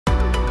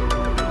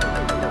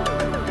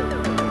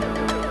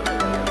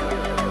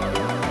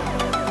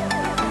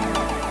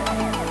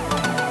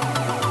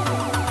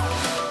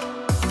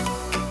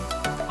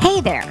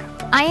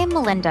I am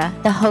Melinda,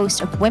 the host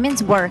of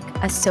Women's Work,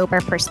 A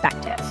Sober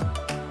Perspective.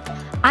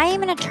 I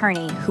am an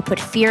attorney who put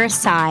fear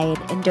aside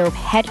and dove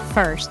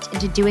headfirst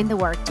into doing the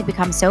work to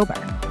become sober.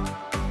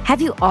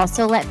 Have you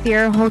also let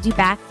fear hold you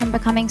back from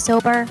becoming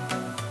sober?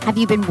 Have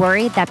you been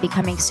worried that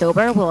becoming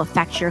sober will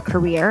affect your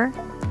career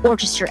or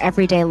just your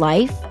everyday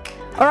life?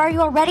 Or are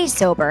you already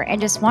sober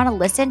and just want to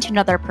listen to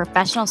another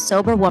professional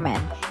sober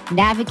woman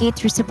navigate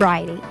through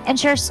sobriety and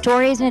share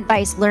stories and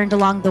advice learned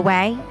along the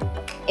way?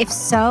 If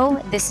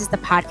so, this is the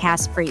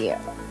podcast for you.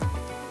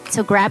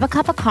 So grab a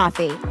cup of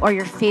coffee or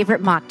your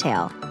favorite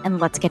mocktail and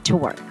let's get to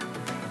work.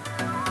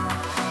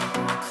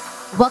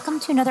 Welcome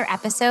to another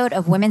episode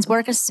of Women's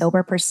Work, A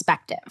Sober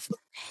Perspective.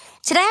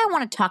 Today I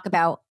want to talk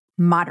about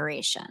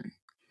moderation.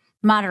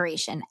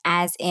 Moderation,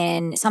 as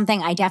in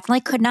something I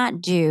definitely could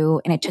not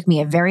do, and it took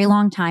me a very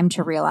long time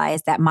to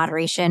realize that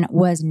moderation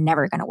was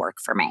never going to work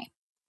for me.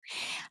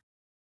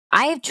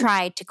 I have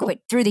tried to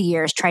quit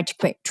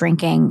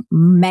drinking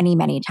many,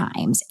 many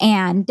times.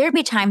 And there'd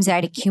be times that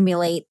I'd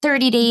accumulate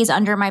 30 days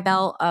under my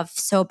belt of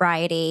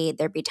sobriety.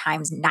 There'd be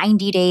times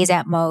 90 days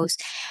at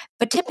most.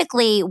 But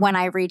typically when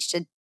I reached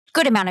a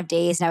good amount of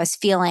days and I was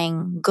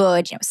feeling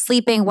good,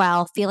 sleeping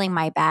well, feeling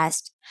my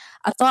best,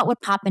 a thought would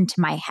pop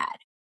into my head.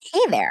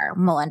 Hey there,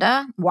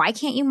 Melinda, why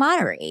can't you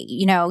moderate?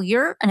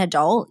 You're an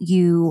adult.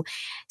 You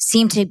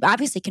seem to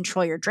obviously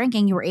control your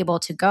drinking. You were able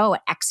to go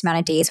X amount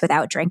of days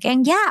without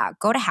drinking. Yeah,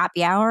 go to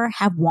happy hour,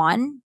 have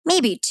one,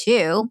 maybe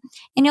two,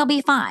 and you'll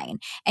be fine.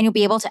 And you'll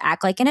be able to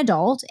act like an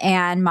adult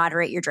and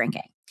moderate your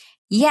drinking.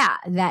 Yeah,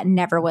 that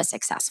never was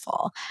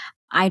successful.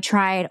 I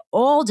tried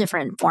all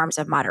different forms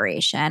of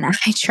moderation.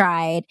 I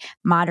tried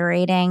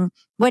moderating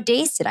what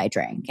days did I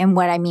drink? And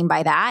what I mean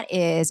by that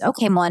is,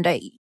 okay, Melinda,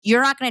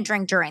 you're not going to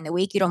drink during the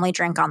week. You'd only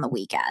drink on the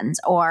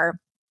weekends, or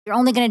you're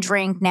only going to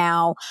drink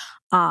now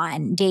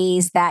on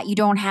days that you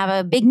don't have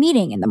a big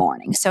meeting in the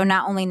morning. So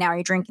not only now are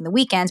you drinking the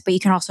weekends, but you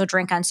can also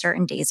drink on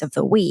certain days of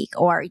the week.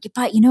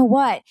 But you know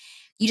what?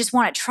 You just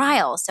want a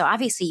trial. So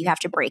obviously you have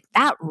to break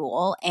that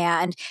rule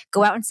and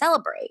go out and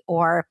celebrate.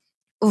 Or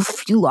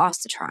oof, you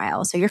lost a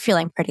trial, so you're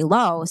feeling pretty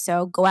low.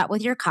 So go out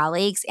with your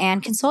colleagues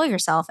and console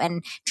yourself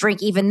and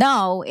drink, even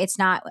though it's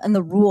not in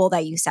the rule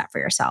that you set for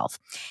yourself.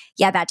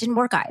 Yeah, that didn't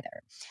work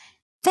either.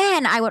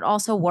 Then I would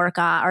also work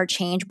on or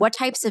change what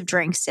types of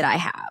drinks did I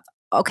have.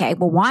 Okay,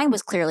 well, wine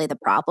was clearly the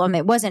problem.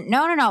 It wasn't,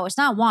 no, it's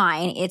not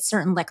wine. It's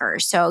certain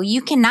liquors. So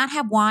you cannot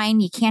have wine,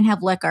 you can't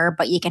have liquor,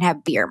 but you can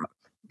have beer.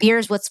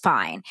 Beer's what's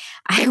fine.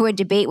 I would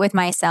debate with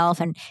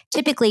myself and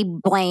typically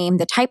blame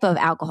the type of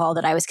alcohol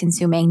that I was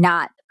consuming,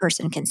 not the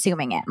person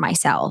consuming it,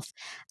 myself.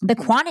 The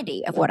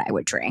quantity of what I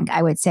would drink.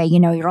 I would say,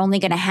 you're only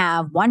going to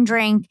have one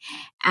drink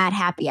at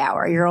happy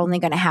hour. You're only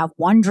going to have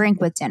one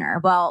drink with dinner.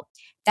 Well,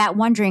 that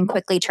one drink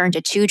quickly turned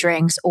to two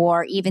drinks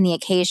or even the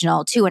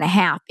occasional two and a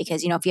half,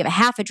 because, if you have a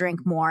half a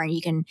drink more,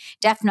 you can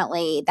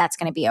definitely, that's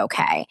going to be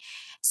okay.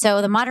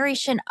 So the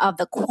moderation of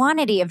the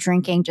quantity of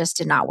drinking just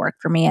did not work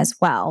for me as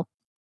well.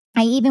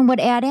 I even would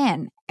add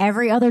in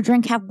every other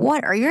drink, have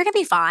water. You're going to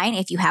be fine.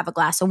 If you have a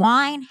glass of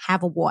wine,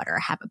 have a water,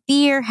 have a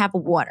beer, have a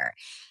water.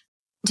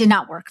 Did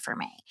not work for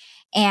me.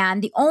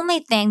 And the only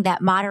thing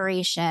that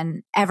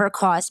moderation ever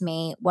caused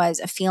me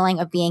was a feeling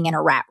of being in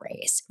a rat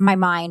race. My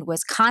mind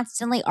was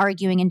constantly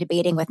arguing and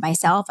debating with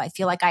myself. I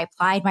feel like I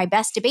applied my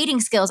best debating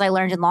skills I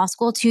learned in law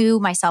school to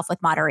myself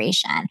with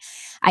moderation.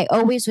 I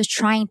always was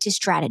trying to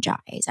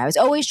strategize. I was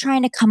always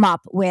trying to come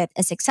up with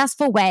a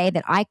successful way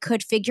that I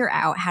could figure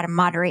out how to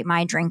moderate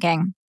my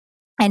drinking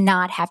and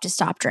not have to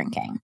stop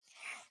drinking.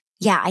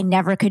 Yeah, I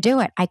never could do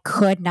it. I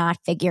could not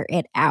figure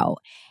it out.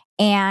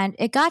 And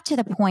it got to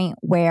the point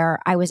where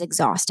I was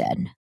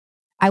exhausted.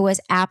 I was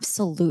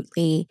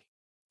absolutely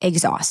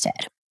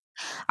exhausted.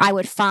 I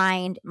would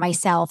find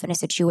myself in a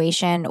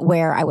situation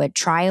where I would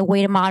try a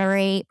way to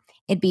moderate.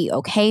 It'd be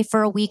okay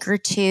for a week or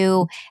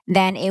two.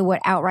 Then it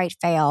would outright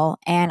fail.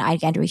 And I'd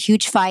get into a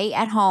huge fight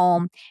at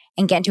home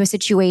and get into a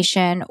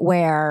situation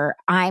where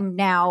I'm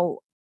now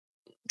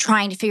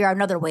trying to figure out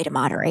another way to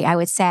moderate. I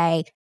would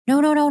say,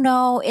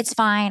 no, it's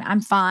fine.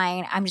 I'm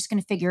fine. I'm just going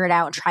to figure it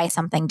out and try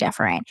something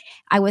different.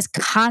 I was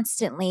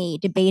constantly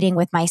debating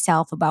with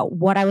myself about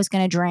what I was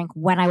going to drink,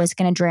 when I was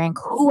going to drink,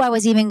 who I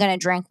was even going to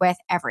drink with,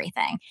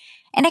 everything.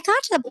 And it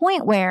got to the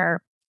point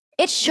where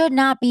it should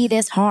not be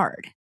this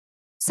hard.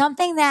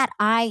 Something that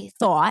I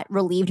thought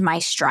relieved my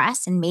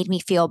stress and made me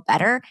feel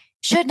better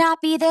should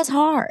not be this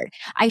hard.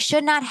 I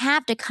should not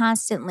have to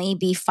constantly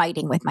be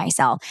fighting with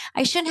myself.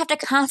 I shouldn't have to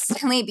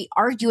constantly be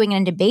arguing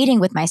and debating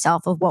with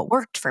myself of what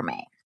worked for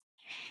me.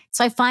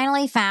 So I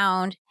finally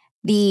found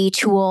the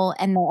tool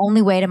and the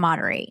only way to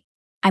moderate.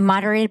 I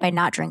moderated by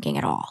not drinking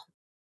at all.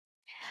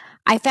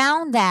 I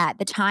found that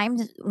the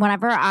times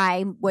whenever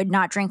I would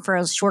not drink for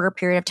a shorter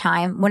period of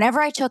time, whenever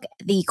I took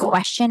the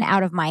question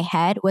out of my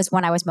head was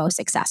when I was most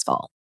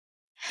successful.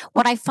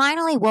 When I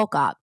finally woke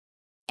up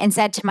and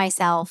said to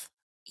myself,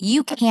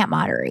 you can't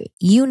moderate.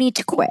 You need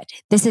to quit.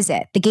 This is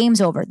it. The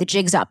game's over. The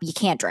jig's up. You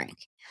can't drink.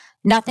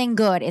 Nothing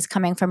good is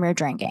coming from your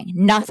drinking.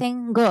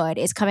 Nothing good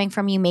is coming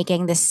from you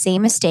making the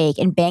same mistake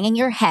and banging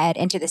your head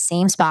into the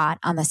same spot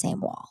on the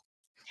same wall.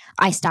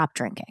 I stopped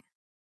drinking.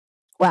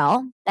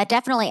 Well, that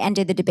definitely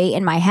ended the debate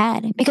in my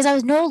head because I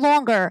was no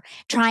longer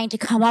trying to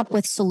come up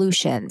with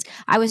solutions.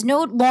 I was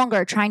no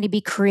longer trying to be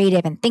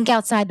creative and think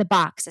outside the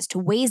box as to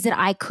ways that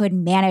I could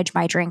manage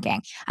my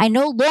drinking. I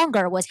no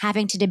longer was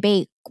having to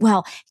debate,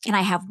 well, can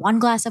I have one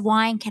glass of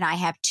wine? Can I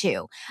have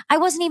two? I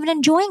wasn't even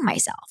enjoying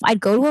myself.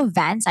 I'd go to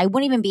events. I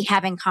wouldn't even be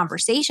having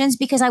conversations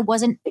because I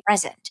wasn't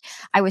present.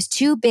 I was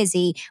too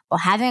busy while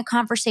having a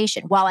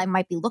conversation while I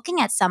might be looking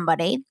at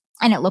somebody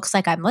and it looks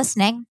like I'm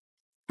listening.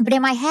 But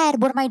in my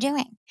head, what am I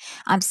doing?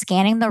 I'm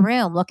scanning the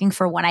room looking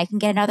for when I can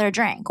get another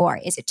drink. Or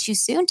is it too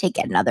soon to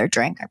get another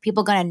drink? Are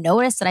people going to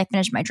notice that I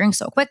finished my drink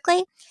so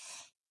quickly?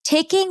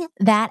 Taking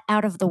that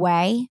out of the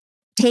way,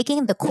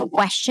 taking the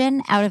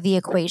question out of the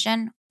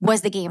equation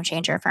was the game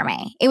changer for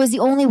me. It was the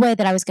only way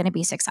that I was going to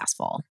be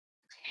successful.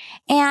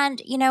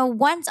 And,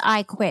 once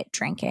I quit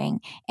drinking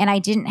and I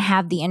didn't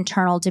have the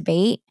internal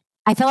debate,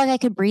 I felt like I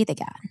could breathe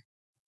again.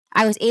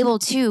 I was able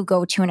to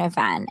go to an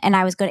event and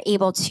I was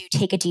able to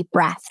take a deep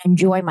breath and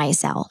enjoy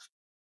myself.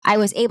 I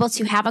was able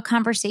to have a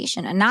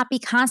conversation and not be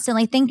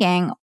constantly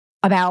thinking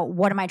about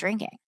what am I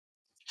drinking.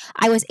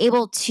 I was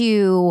able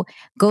to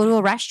go to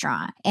a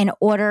restaurant and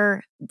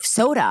order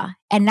soda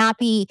and not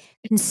be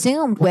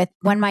consumed with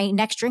when my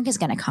next drink is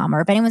going to come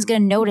or if anyone's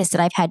going to notice that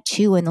I've had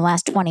two in the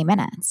last 20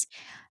 minutes.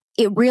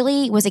 It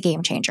really was a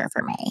game changer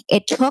for me.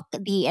 It took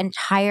the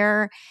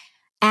entire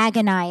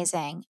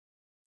agonizing,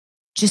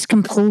 just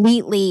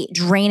completely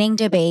draining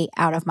debate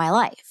out of my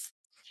life.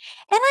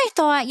 And I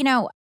thought,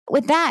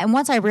 with that, and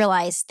once I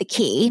realized the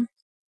key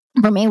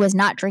for me was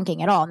not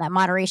drinking at all, and that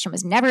moderation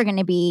was never going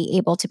to be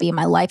able to be in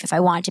my life if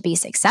I wanted to be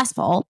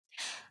successful,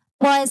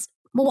 was,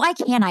 well, why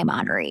can't I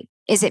moderate?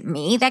 Is it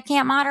me that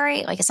can't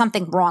moderate? Like, is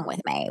something wrong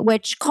with me?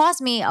 Which caused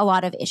me a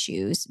lot of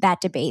issues, that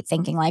debate,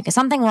 thinking like, is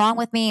something wrong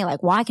with me?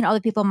 Like, why can other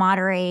people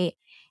moderate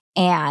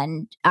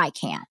and I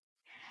can't?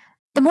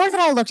 The more that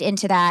I looked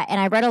into that, and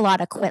I read a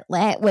lot of Quit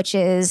Lit, which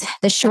is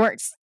the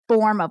short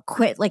form of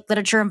quit, like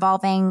literature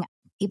involving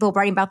people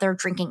writing about their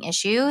drinking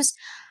issues,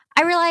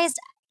 I realized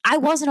I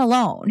wasn't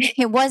alone.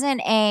 It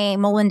wasn't a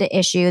Melinda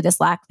issue, this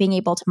lack of being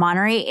able to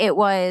moderate. It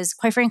was,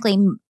 quite frankly,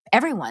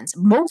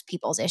 most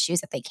people's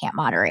issues that they can't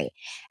moderate.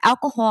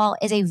 Alcohol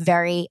is a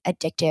very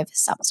addictive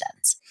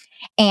substance.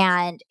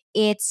 And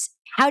it's,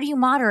 how do you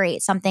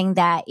moderate something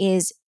that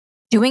is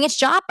doing its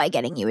job by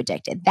getting you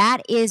addicted?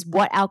 That is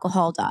what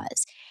alcohol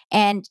does.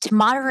 And to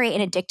moderate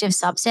an addictive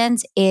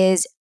substance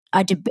is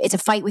it's a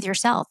fight with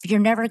yourself. You're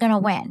never going to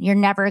win. You're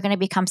never going to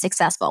become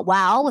successful.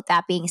 Well, with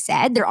that being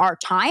said, there are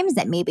times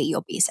that maybe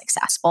you'll be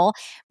successful,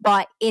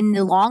 but in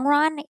the long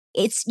run,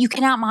 you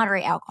cannot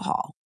moderate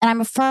alcohol. And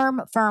I'm a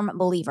firm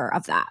believer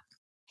of that.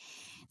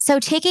 So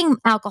taking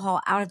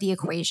alcohol out of the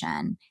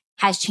equation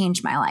has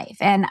changed my life.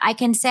 And I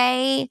can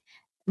say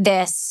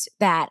this,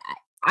 that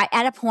I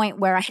at a point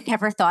where I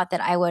never thought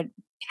that I would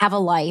have a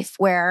life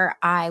where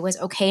I was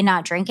okay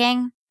not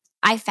drinking,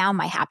 I found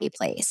my happy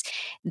place.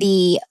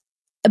 The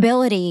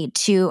ability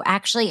to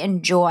actually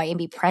enjoy and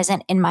be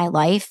present in my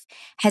life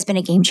has been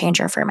a game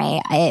changer for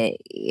me.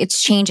 It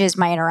changes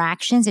my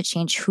interactions. It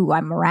changed who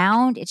I'm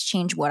around. It's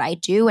changed what I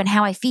do and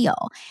how I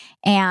feel.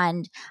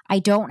 And I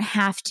don't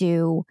have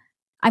to,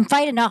 I'm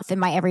fight enough in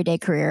my everyday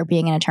career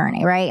being an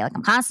attorney, right? Like,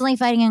 I'm constantly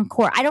fighting in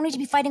court. I don't need to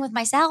be fighting with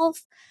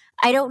myself.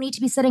 I don't need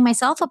to be setting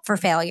myself up for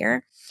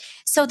failure.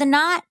 So the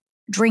not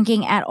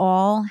drinking at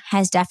all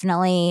has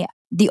definitely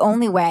the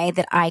only way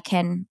that I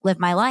can live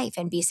my life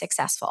and be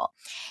successful.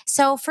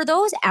 So for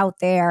those out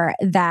there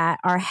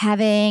that are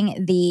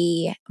having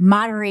the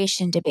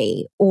moderation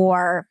debate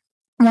or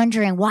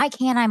wondering, why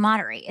can't I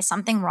moderate? Is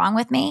something wrong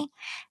with me?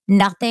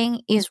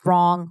 Nothing is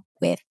wrong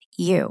with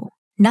you.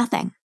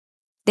 Nothing.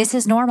 This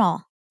is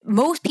normal.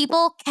 Most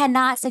people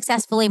cannot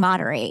successfully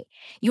moderate.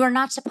 You are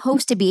not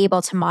supposed to be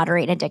able to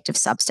moderate an addictive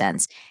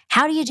substance.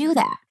 How do you do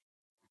that?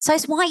 So I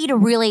just want you to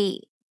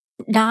really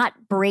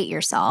not berate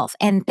yourself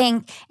and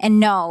think and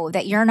know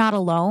that you're not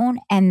alone,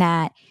 and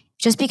that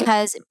just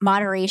because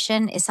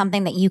moderation is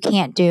something that you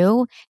can't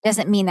do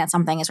doesn't mean that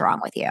something is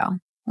wrong with you.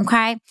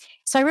 Okay.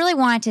 So I really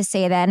wanted to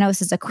say that. I know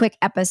this is a quick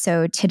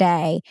episode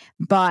today,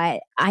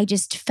 but I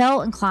just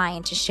felt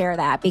inclined to share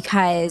that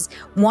because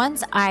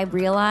once I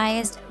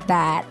realized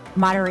that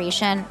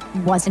moderation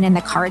wasn't in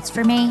the cards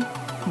for me,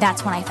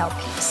 that's when I felt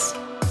peace.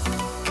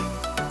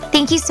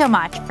 Thank you so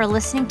much for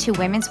listening to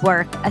Women's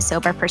Work, A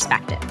Sober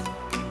Perspective.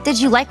 Did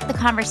you like the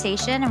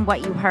conversation and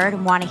what you heard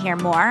and want to hear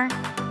more?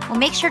 Well,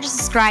 make sure to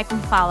subscribe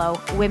and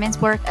follow Women's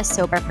Work, A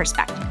Sober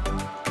Perspective.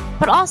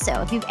 But also,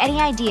 if you have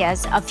any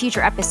ideas of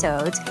future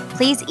episodes,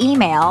 please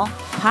email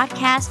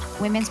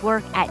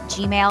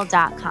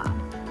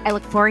podcastwomenswork@gmail.com. I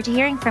look forward to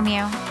hearing from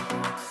you.